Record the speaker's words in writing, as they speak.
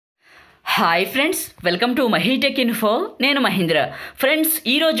Hi friends, welcome to Mahi tech info. నేను Mahindra. Friends,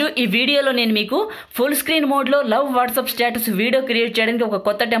 ఈరోజు ఈ వీడియోలో నేను మీకు ఫుల్ స్క్రీన్ మోడ్లో love WhatsApp status video create చేయడానికి ఒక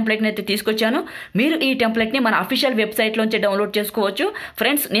కొత్త టెంప్లెట్ని అయితే తీసుకొచ్చాను. మీరు ఈ టెంప్లెట్ని మన అఫీషియల్ వెబ్సైట్లోంచి డౌన్లోడ్ చేసుకోవచ్చు.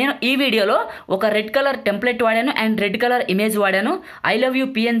 ఫ్రెండ్స్, నేను ఈ వీడియోలో ఒక రెడ్ కలర్ టెంప్లెట్ వాడాను అండ్ రెడ్ కలర్ ఇమేజ్ వాడాను, ఐ లవ్ యూ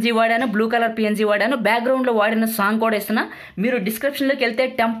పిఎన్జీ వాడాను, బ్లూ కలర్ పిఎన్జీ వాడాను, బ్యాక్గ్రౌండ్లో వాడిన సాంగ్ కూడా ఇస్తున్నా. మీరు డిస్క్రిప్షన్లోకి వెళ్తే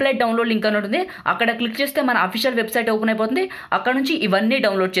టెంప్లెట్ డౌన్లోడ్ లింక్ అని ఉంటుంది, అక్కడ క్లిక్ చేస్తే మన అఫీషియల్ వెబ్సైట్ ఓపెన్ అయిపోతుంది. అక్కడ నుంచి ఇవన్నీ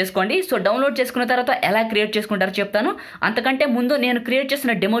డౌన్లోడ్ చేసుకోండి. సో డౌన్లోడ్ చేసుకున్న తర్వాత ఎలా క్రియేట్ చేసుకుంటారో చెప్తాను. అంతకంటే ముందు నేను క్రియేట్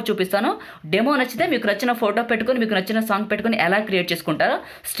చేసిన డెమో చూపిస్తాను. డెమో నచ్చితే మీకు నచ్చిన ఫోటో పెట్టుకొని మీకు నచ్చిన సాంగ్ పెట్టుకొని ఎలా క్రియేట్ చేసుకుంటారో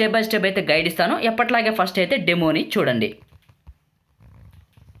స్టెప్ బై స్టెప్ అయితే గైడ్ ఇస్తాను. ఎప్పట్లాగే ఫస్ట్ అయితే డెమోని చూడండి.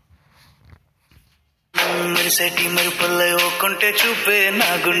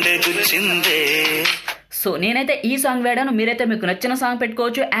 సో నేనైతే ఈ సాంగ్ వాడాను. మీరైతే మీకు నచ్చిన సాంగ్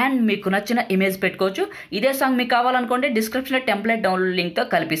పెట్టుకోవచ్చు అండ్ మీకు నచ్చిన ఇమేజ్ పెట్టుకోవచ్చు. ఇదే సాంగ్ మీకు కావాలనుకోండి డిస్క్రిప్షన్లో టెంప్లెట్ డౌన్లోడ్ లింక్తో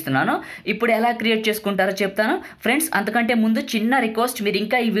కల్పిస్తున్నాను. ఇప్పుడు ఎలా క్రియేట్ చేసుకుంటారో చెప్తాను. ఫ్రెండ్స్, అంతకంటే ముందు చిన్న రిక్వెస్ట్, మీరు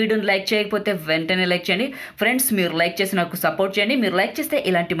ఇంకా ఈ వీడియోని లైక్ చేయకపోతే వెంటనే లైక్ చేయండి. ఫ్రెండ్స్, మీరు లైక్ చేసి నాకు సపోర్ట్ చేయండి. మీరు లైక్ చేస్తే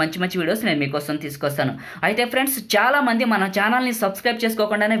ఇలాంటి మంచి మంచి వీడియోస్ నేను మీకోసం తీసుకొస్తాను. అయితే ఫ్రెండ్స్, చాలామంది మన ఛానల్ని సబ్స్క్రైబ్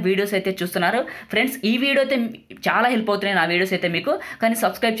చేసుకోకుండానే వీడియోస్ అయితే చూస్తున్నారు. ఫ్రెండ్స్, ఈ వీడియో అయితే చాలా హెల్ప్ అవుతున్నాయి నా వీడియోస్ అయితే మీకు, కానీ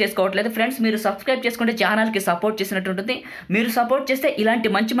సబ్స్క్రైబ్ చేసుకోవట్లేదు. ఫ్రెండ్స్, మీరు సబ్స్క్రైబ్ చేసుకుంటే ఛానల్కి సపోర్ట్ చేసినట్టు ఉంటుంది. మీరు సపోర్ట్ చేస్తే ఇలాంటి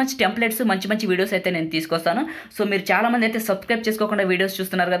మంచి మంచి టెంప్లెట్స్ మంచి మంచి వీడియోస్ అయితే నేను తీసుకొస్తాను. సో మీరు చాలామంది అయితే సబ్స్క్రైబ్ చేసుకోకుండా వీడియోస్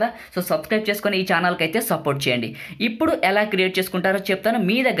చూస్తున్నారు కదా, సో సబ్స్క్రైబ్ చేసుకొని ఈ ఛానల్కి అయితే సపోర్ట్ చేయండి. ఇప్పుడు ఎలా క్రియేట్ చేసుకుంటారో చెప్తాను.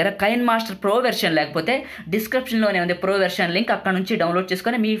 మీ దగ్గర కైన్మాస్టర్ ప్రో వెర్షన్ లేకపోతే డిస్క్రిప్షన్లోనే ఉంది ప్రో వెర్షన్ లింక్, అక్కడ నుంచి డౌన్లోడ్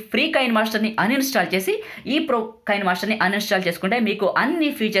చేసుకొని మీ ఫ్రీ కైన్మాస్టర్ని అన్ఇన్స్టాల్ చేసి ఈ ప్రో కైన్మాస్టర్ని అన్ఇన్స్టాల్ చేసుకుంటే మీకు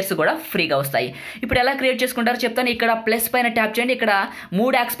అన్ని ఫీచర్స్ కూడా ఫ్రీగా వస్తాయి. ఇప్పుడు ఎలా క్రియేట్ చేసుకుంటారో చెప్తాను. ఇక్కడ ప్లస్ పైన ట్యాప్ చేయండి. ఇక్కడ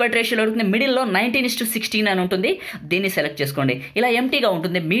 3 ఆస్పెక్ట్ రేషియోలో ఉంటుంది. మిడిల్లో 19:16 అని ఉంటుంది, దీన్ని సెలెక్ట్ చేసుకోండి. ఇలా ఎంటీగా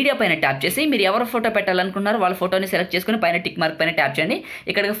ఉంటుంది. మీడియా పైన ట్యాప్ చేసి మీరు ఎవరు ఫోటో పెట్టాలనుకున్నారో వాళ్ళ ఫోటోని సెలెక్ట్ చేసుకుని పైన టిక్ మార్క్ పైన ట్యాప్ చేయండి.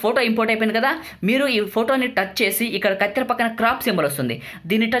 ఇక్కడ ఫోటో ఇంపోర్ట్ అయిపోయింది కదా, మీరు ఈ ఫోటోని టచ్ చేసి ఇక్కడ కత్తెర పక్కన క్రాప్ సింబల్ వస్తుంది,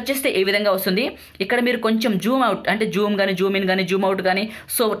 దీన్ని టచ్ చేస్తే ఈ విధంగా వస్తుంది. ఇక్కడ మీరు కొంచెం జూమ్ అవుట్ అంటే జూమ్ కానీ జూమ్ ఇన్ కానీ జూమ్ అవుట్ కానీ,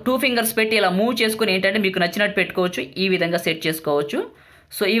 సో 2 ఫింగర్స్ పెట్టి ఇలా మూవ్ చేసుకుని ఏంటంటే మీకు నచ్చినట్టు పెట్టుకోవచ్చు. ఈ విధంగా సెట్ చేసుకోవచ్చు.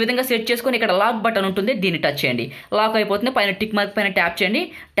 సో ఈ విధంగా సెట్ చేసుకొని ఇక్కడ లాక్ బటన్ ఉంటుంది, దీన్ని టచ్ చేయండి. లాక్ అయిపోతుంది. పైన టిక్ మార్క్ పైన ట్యాప్ చేయండి.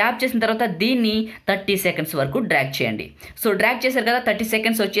 ట్యాప్ చేసిన తర్వాత దీన్ని 30 సెకండ్స్ వరకు డ్రాగ్ చేయండి. సో డ్రాగ్ చేశారు కదా, 30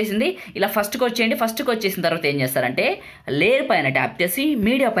 సెకండ్స్ వచ్చేసింది. ఇలా ఫస్ట్కి వచ్చేయండి. ఫస్ట్కి వచ్చేసిన తర్వాత ఏం చేస్తారంటే లేయర్ పైన ట్యాప్ చేసి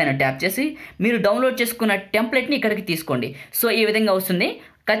మీడియా పైన ట్యాప్ చేసి మీరు డౌన్లోడ్ చేసుకున్న టెంప్లెట్ని ఇక్కడికి తీసుకోండి. సో ఈ విధంగా వస్తుంది.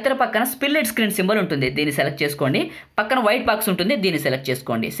 కత్తెర పక్కన స్ప్లిట్ స్క్రీన్ సింబల్ ఉంటుంది, దీన్ని సెలెక్ట్ చేసుకోండి. పక్కన వైట్ బాక్స్ ఉంటుంది, దీన్ని సెలెక్ట్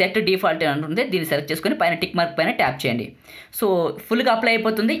చేసుకోండి. సెట్ డిఫాల్ట్ అని ఉంటుంది, దీన్ని సెలెక్ట్ చేసుకొని పైన టిక్ మార్క్ పైన ట్యాప్ చేయండి. సో ఫుల్గా అప్లై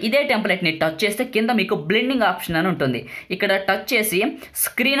అయిపోతుంది. ఇదే టెంప్లెట్ని టచ్ చేస్తే కింద మీకు బ్లెండింగ్ ఆప్షన్ అని ఉంటుంది. ఇక్కడ టచ్ చేసి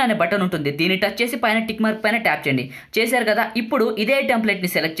స్క్రీన్ అనే బటన్ ఉంటుంది, దీన్ని టచ్ చేసి పైన టిక్ మార్క్ పైన ట్యాప్ చేయండి. చేశారు కదా, ఇప్పుడు ఇదే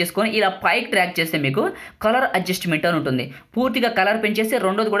టెంప్లెట్ని సెలెక్ట్ చేసుకొని ఇలా పైకి ట్రాక్ చేస్తే మీకు కలర్ అడ్జస్ట్మెంట్ అని ఉంటుంది. పూర్తిగా కలర్ పెంచేసి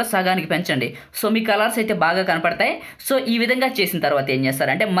రెండోది కూడా సగానికి పెంచండి. సో మీ కలర్స్ అయితే బాగా కనపడతాయి. సో ఈ విధంగా చేసిన తర్వాత ఏం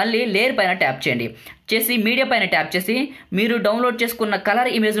చేస్తారంటే మళ్ళీ లేయర్ పైన ట్యాప్ చేయండి. చేసి మీడియా పైన ట్యాప్ చేసి మీరు డౌన్లోడ్ చేసుకున్న కలర్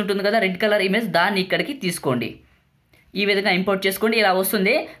ఇమేజ్ ఉంటుంది కదా, రెడ్ కలర్ ఇమేజ్, దాన్ని ఇక్కడికి తీసుకోండి. ఈ విధంగా ఇంపోర్ట్ చేసుకోండి. ఇలా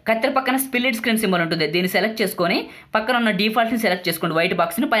వస్తుంది. కత్తెర పక్కన స్ప్లిట్ స్క్రీన్ సింబల్ ఉంటుంది, దీన్ని సెలెక్ట్ చేసుకొని పక్కన ఉన్న డిఫాల్ట్ని సెలెక్ట్ చేసుకోండి. వైట్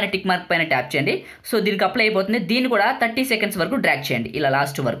బాక్స్ని పైన టిక్ మార్క్ పైన ట్యాప్ చేయండి. సో దీనికి అప్లై అయిపోతుంది. దీన్ని కూడా 30 సెకండ్స్ వరకు డ్రాగ్ చేయండి, ఇలా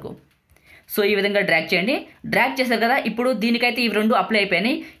లాస్ట్ వరకు. సో ఈ విధంగా డ్రాగ్ చేయండి. డ్రాగ్ చేశారు కదా, ఇప్పుడు దీనికైతే ఇవి 2 అప్లై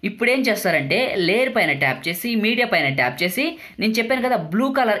అయిపోయినాయి. ఇప్పుడు ఏం చేస్తారంటే లేయర్ పైన ట్యాప్ చేసి మీడియా పైన ట్యాప్ చేసి నేను చెప్పాను కదా బ్లూ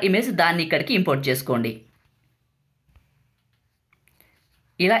కలర్ ఇమేజ్, దాన్ని ఇక్కడికి ఇంపోర్ట్ చేసుకోండి.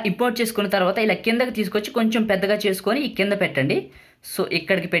 ఇలా ఇంపోర్ట్ చేసుకున్న తర్వాత ఇలా కిందకి తీసుకొచ్చి కొంచెం పెద్దగా చేసుకొని ఈ కింద పెట్టండి. సో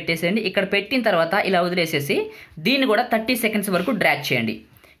ఇక్కడికి పెట్టేసేయండి. ఇక్కడ పెట్టిన తర్వాత ఇలా వదిలేసేసి దీన్ని కూడా 30 సెకండ్స్ వరకు డ్రాగ్ చేయండి.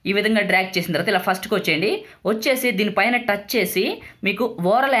 ఈ విధంగా డ్రాగ్ చేసిన తర్వాత ఇలా ఫస్ట్కి వచ్చేయండి. వచ్చేసి దీనిపైన టచ్ చేసి మీకు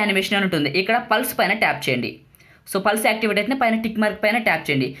ఓవరాల్ యానిమేషన్ అని ఉంటుంది, ఇక్కడ పల్స్ పైన ట్యాప్ చేయండి. సో పల్స్ యాక్టివేట్ అయితే పైన టిక్ మార్క్ పైన ట్యాప్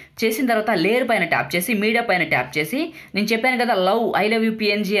చేయండి. చేసిన తర్వాత లేయర్ పైన ట్యాప్ చేసి మీడియా పైన ట్యాప్ చేసి నేను చెప్పాను కదా ఐ లవ్ యూ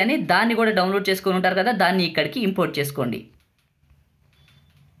పిఎన్జీ అని, దాన్ని కూడా డౌన్లోడ్ చేసుకొని ఉంటారు కదా, దాన్ని ఇక్కడికి ఇంపోర్ట్ చేసుకోండి.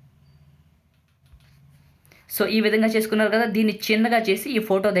 సో ఈ విధంగా చేసుకున్నారు కదా, దీన్ని చిన్నగా చేసి ఈ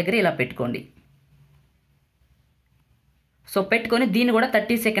ఫోటో దగ్గర ఇలా పెట్టుకోండి. సో పెట్టుకొని దీన్ని కూడా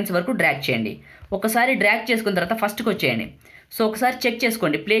 30 సెకండ్స్ వరకు డ్రాగ్ చేయండి. ఒకసారి డ్రాగ్ చేసుకున్న తర్వాత ఫస్ట్కి వచ్చేయండి. సో ఒకసారి చెక్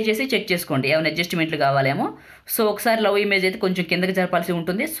చేసుకోండి, ప్లే చేసి చెక్ చేసుకోండి ఏమైనా అడ్జస్ట్మెంట్లు కావాలేమో. సో ఒకసారి లవ్ ఇమేజ్ అయితే కొంచెం కిందకి జరపాల్సి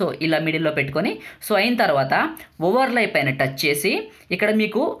ఉంటుంది. సో ఇలా మిడిల్లో పెట్టుకొని సో అయిన తర్వాత ఓవర్లై పైన టచ్ చేసి ఇక్కడ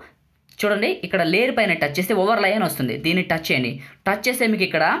మీకు చూడండి, ఇక్కడ లేయర్ పైన టచ్ చేస్తే ఓవర్లై అని వస్తుంది, దీన్ని టచ్ చేయండి. టచ్ చేస్తే మీకు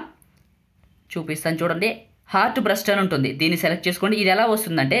ఇక్కడ చూపిస్తాను చూడండి, హార్ట్ బ్రష్ అని ఉంటుంది, దీన్ని సెలెక్ట్ చేసుకోండి. ఇది ఎలా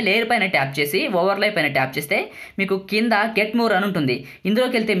వస్తుందంటే లేయర్ పైన ట్యాప్ చేసి ఓవర్లై పైన ట్యాప్ చేస్తే మీకు కింద గెట్ మోర్ అని ఉంటుంది.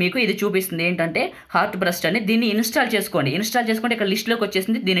 ఇందులోకి వెళ్తే మీకు ఇది చూపిస్తుంది ఏంటంటే హార్ట్ బ్రష్ అని. దీన్ని ఇన్స్టాల్ చేసుకోండి. ఇన్స్టాల్ చేసుకుంటే ఇక్కడ లిస్ట్లోకి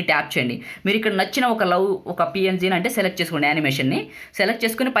వచ్చేసింది, దీన్ని ట్యాప్ చేయండి. మీరు ఇక్కడ నచ్చిన ఒక పిఎన్జీని అంటే సెలెక్ట్ చేసుకోండి, యానిమేషన్ని సెలెక్ట్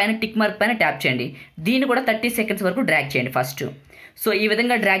చేసుకుని పైన టిక్ మార్క్ పైన ట్యాప్ చేయండి. దీన్ని కూడా 30 సెకండ్స్ వరకు డ్రాగ్ చేయండి ఫస్ట్. సో ఈ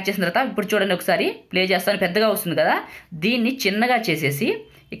విధంగా డ్రాగ్ చేసిన తర్వాత ఇప్పుడు చూడండి, ఒకసారి ప్లే చేస్తాను, పెద్దగా వస్తుంది కదా, దీన్ని చిన్నగా చేసేసి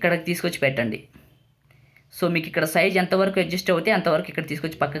ఇక్కడికి తీసుకొచ్చి పెట్టండి. సో మీకు ఇక్కడ సైజ్ ఎంతవరకు అడ్జస్ట్ అవుతే అంతవరకు ఇక్కడ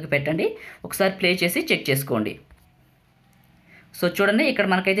తీసుకొచ్చి పక్కకి పెట్టండి. ఒకసారి ప్లే చేసి చెక్ చేసుకోండి. సో చూడండి, ఇక్కడ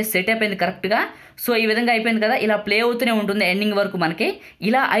మనకైతే సెట్ అయిపోయింది కరెక్ట్గా. సో ఈ విధంగా అయిపోయింది కదా, ఇలా ప్లే అవుతూనే ఉంటుంది ఎండింగ్ వరకు మనకి.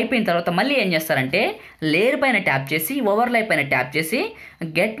 ఇలా అయిపోయిన తర్వాత మళ్ళీ ఏం చేస్తారంటే లేయర్ పైన ట్యాప్ చేసి ఓవర్లై పైన ట్యాప్ చేసి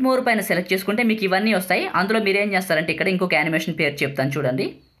గెట్ మోర్ పైన సెలెక్ట్ చేసుకుంటే మీకు ఇవన్నీ వస్తాయి. అందులో మీరు ఏం చేస్తారంటే ఇక్కడ ఇంకొక యానిమేషన్ పేరు చెప్తాను చూడండి,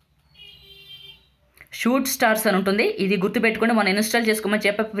 షూట్ స్టార్స్ అని ఉంటుంది. ఇది గుర్తుపెట్టుకుంటే మనం ఇన్స్టాల్ చేసుకోమని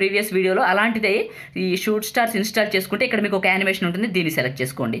చెప్పే ప్రీవియస్ వీడియోలో, అలాంటిదే ఈ షూట్ స్టార్స్ ఇన్స్టాల్ చేసుకుంటే ఇక్కడ మీకు ఒక యానిమేషన్ ఉంటుంది, దీన్ని సెలెక్ట్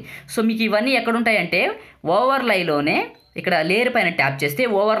చేసుకోండి. సో మీకు ఇవన్నీ ఎక్కడ ఉంటాయంటే ఓవర్లైలోనే ఇక్కడ లేయర్ పైన ట్యాప్ చేస్తే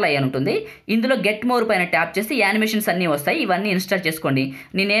ఓవర్లై అని ఉంటుంది. ఇందులో గెట్ మోర్ పైన ట్యాప్ చేస్తే యానిమేషన్స్ అన్నీ వస్తాయి. ఇవన్నీ ఇన్స్టాల్ చేసుకోండి.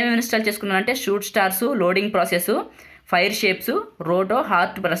 నేనేమేమి install చేసుకున్నానంటే shoot stars, loading process, fire shapes, రోటో,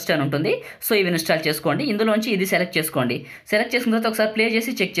 heart brush అని ఉంటుంది. సో ఇవి ఇన్స్టాల్ చేసుకోండి. ఇందులోంచి ఇది సెలెక్ట్ చేసుకోండి. సెలెక్ట్ చేసుకున్న తర్వాత ఒకసారి ప్లే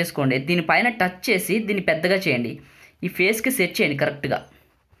చేసి చెక్ చేసుకోండి. దీనిపైన టచ్ చేసి దీన్ని పెద్దగా చేయండి. ఈ ఫేస్కి సెట్ చేయండి కరెక్ట్గా.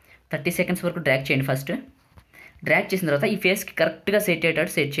 30 సెకండ్స్ వరకు డ్రాగ్ చేయండి ఫస్ట్. డ్రాగ్ చేసిన తర్వాత ఈ ఫేస్కి కరెక్ట్గా సెట్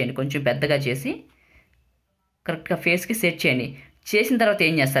అయ్యేటట్టు సెట్ చేయండి. కొంచెం పెద్దగా చేసి కరెక్ట్గా ఫేస్కి సెట్ చేయండి. చేసిన తర్వాత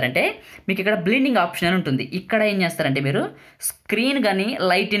ఏం చేస్తారంటే మీకు ఇక్కడ బ్లెండింగ్ ఆప్షన్ అని ఉంటుంది. ఇక్కడ ఏం చేస్తారంటే మీరు స్క్రీన్ కానీ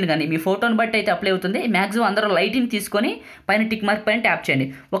లైటిన్ కానీ మీ ఫోటోని బట్టి అయితే అప్లై అవుతుంది. మ్యాక్సిమం అందరూ లైటిన్ తీసుకొని పైన టిక్ మార్క్ పైన ట్యాప్ చేయండి.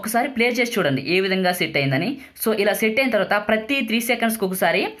 ఒకసారి ప్లే చేసి చూడండి ఏ విధంగా సెట్ అయిందని. సో ఇలా సెట్ అయిన తర్వాత ప్రతి 3 సెకండ్స్కి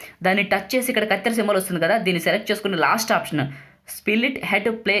ఒకసారి దాన్ని టచ్ చేసి ఇక్కడ కత్తెర సింబల్ వస్తుంది కదా, దీన్ని సెలెక్ట్ చేసుకుని last option స్పిలిట్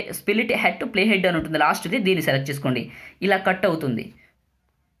head to play head అని ఉంటుంది లాస్ట్ది, దీన్ని సెలెక్ట్ చేసుకోండి. ఇలా కట్ అవుతుంది.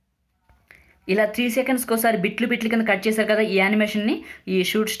 ఇలా 3 సెకండ్స్కి ఒకసారి బిట్లు కింద కట్ చేశారు కదా ఈ యానిమేషన్ని, ఈ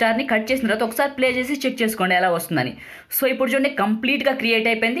షూట్ స్టార్ని కట్ చేసిన తర్వాత ఒకసారి ప్లే చేసి చెక్ చేసుకోండి ఎలా వస్తుందని. సో ఇప్పుడు చూడండి కంప్లీట్గా క్రియేట్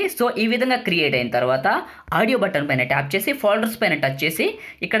అయిపోయింది. సో ఈ విధంగా క్రియేట్ అయిన తర్వాత ఆడియో బటన్ పైన ట్యాప్ చేసి ఫోల్డర్స్ పైన టచ్ చేసి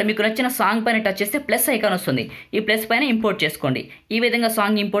ఇక్కడ మీకు నచ్చిన సాంగ్ పైన టచ్ చేస్తే ప్లస్ ఐకాన్ వస్తుంది. ఈ ప్లస్ పైన ఇంపోర్ట్ చేసుకోండి. ఈ విధంగా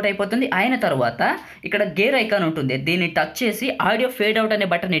సాంగ్ ఇంపోర్ట్ అయిపోతుంది. అయిన తర్వాత ఇక్కడ గేర్ ఐకాన్ ఉంటుంది, దీన్ని టచ్ చేసి ఆడియో ఫేడ్ అవుట్ అనే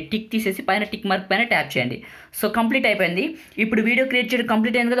బటన్ని టిక్ తీసేసి పైన టిక్ మార్క్ పైన ట్యాప్ చేయండి. సో కంప్లీట్ అయిపోయింది. ఇప్పుడు వీడియో క్రియేట్ చేయడం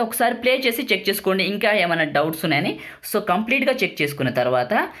కంప్లీట్ అయింది కదా, ఒకసారి ప్లే చేసి చెక్ చేసుకోండి ఇంకా ఏమైనా డౌట్స్ ఉన్నాయని. సో కంప్లీట్గా చెక్ చేసుకున్న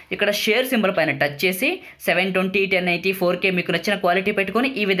తర్వాత ఇక్కడ షేర్ సింబల్ పైన టచ్ చేసి 720, 1080, 4K మీకు నచ్చిన క్వాలిటీ పెట్టుకొని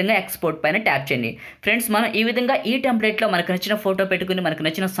ఈ విధంగా ఎక్స్పోర్ట్ పైన ట్యాప్ చేయండి. ఫ్రెండ్స్ మనం ఈ విధంగా ఈ టెంప్లెట్లో మనకు నచ్చిన ఫోటో పెట్టుకుని మనకు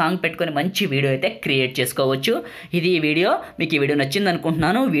నచ్చిన సాంగ్ పెట్టుకొని మంచి వీడియో అయితే క్రియేట్ చేసుకోవచ్చు. ఇది ఈ వీడియో. మీకు ఈ వీడియో నచ్చింది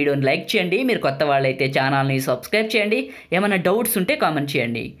అనుకుంటున్నాను. వీడియోని లైక్ చేయండి. మీరు కొత్త వాళ్ళైతే ఛానల్ని సబ్స్క్రైబ్ చేయండి. ఏమైనా డౌట్స్ ఉంటే కామెంట్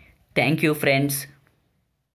చేయండి. Thank you friends.